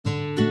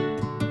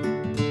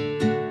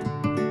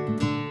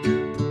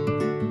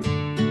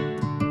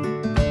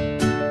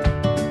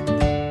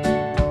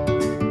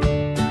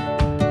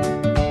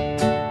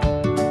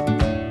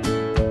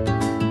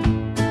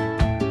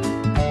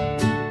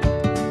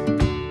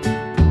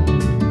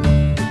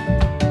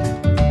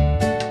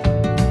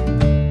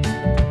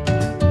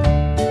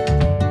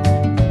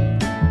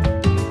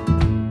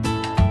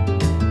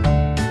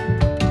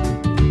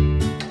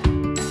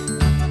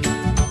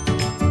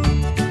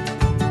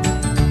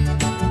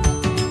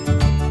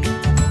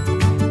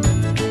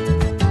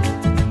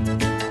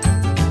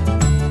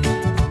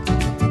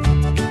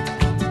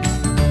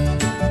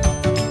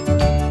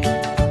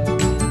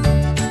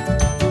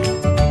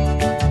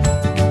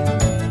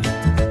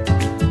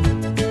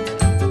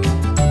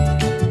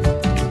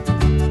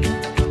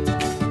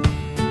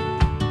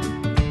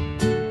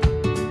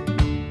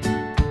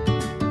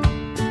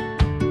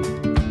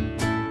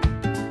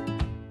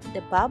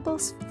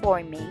bubbles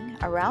forming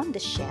around the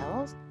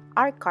shells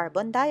are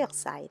carbon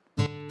dioxide.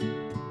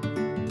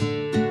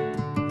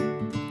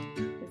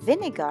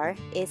 Vinegar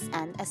is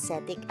an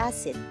acetic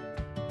acid.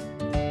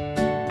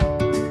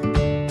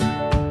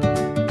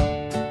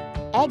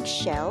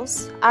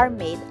 Eggshells are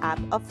made up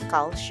of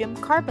calcium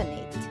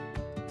carbonate.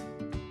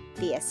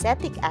 The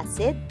acetic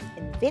acid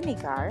in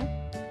vinegar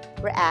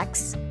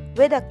reacts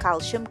with a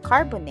calcium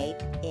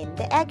carbonate in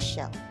the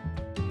eggshell.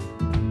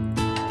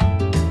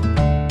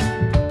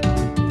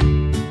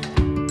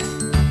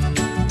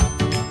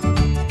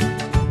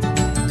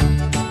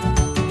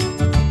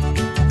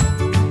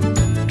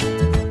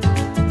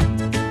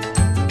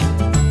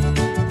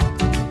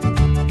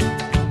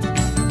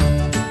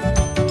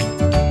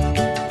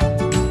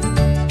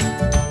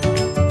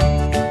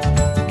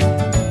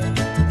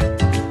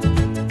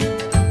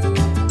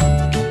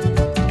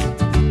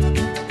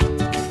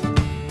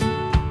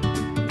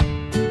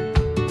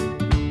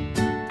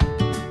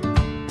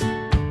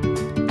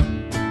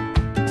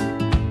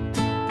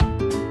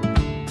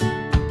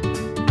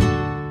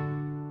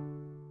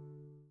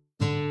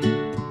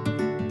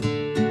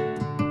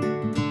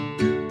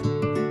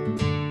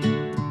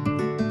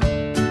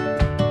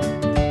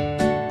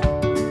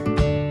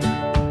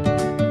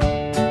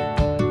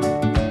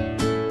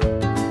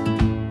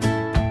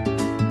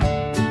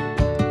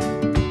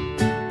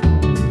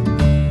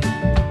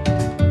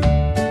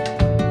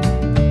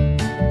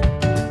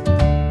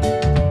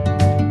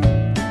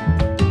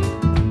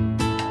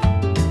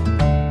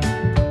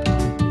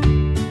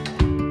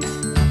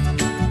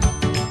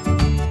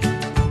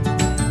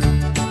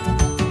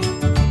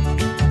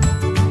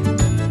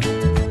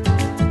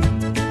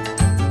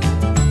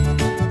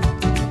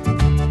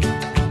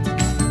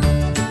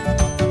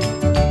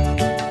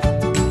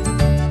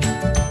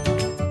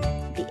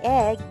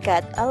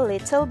 Got a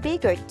little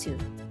bigger too,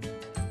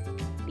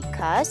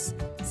 because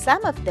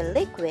some of the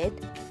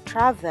liquid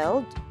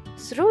traveled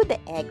through the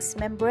egg's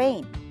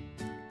membrane.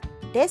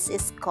 This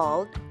is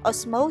called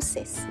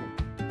osmosis.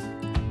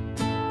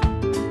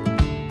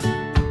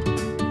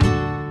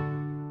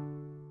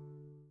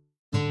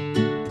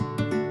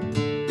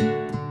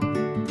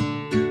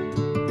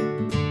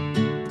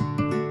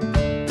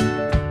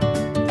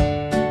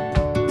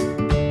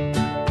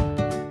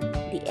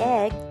 The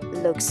egg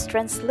looks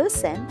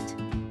translucent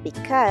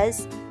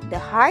because the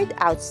hard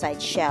outside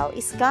shell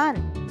is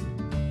gone.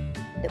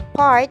 The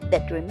part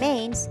that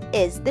remains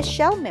is the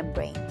shell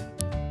membrane.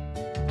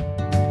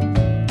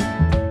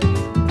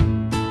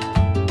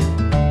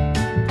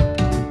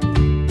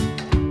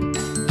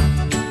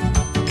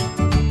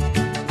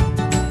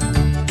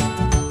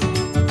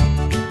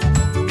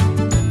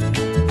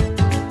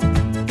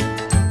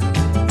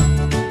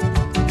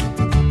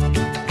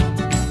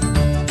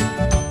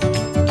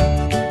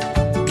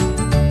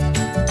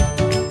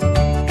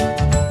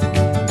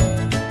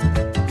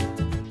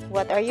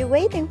 What are you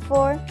waiting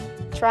for?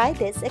 Try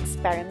this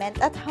experiment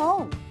at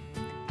home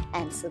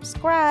and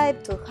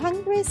subscribe to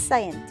Hungry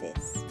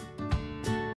Scientists.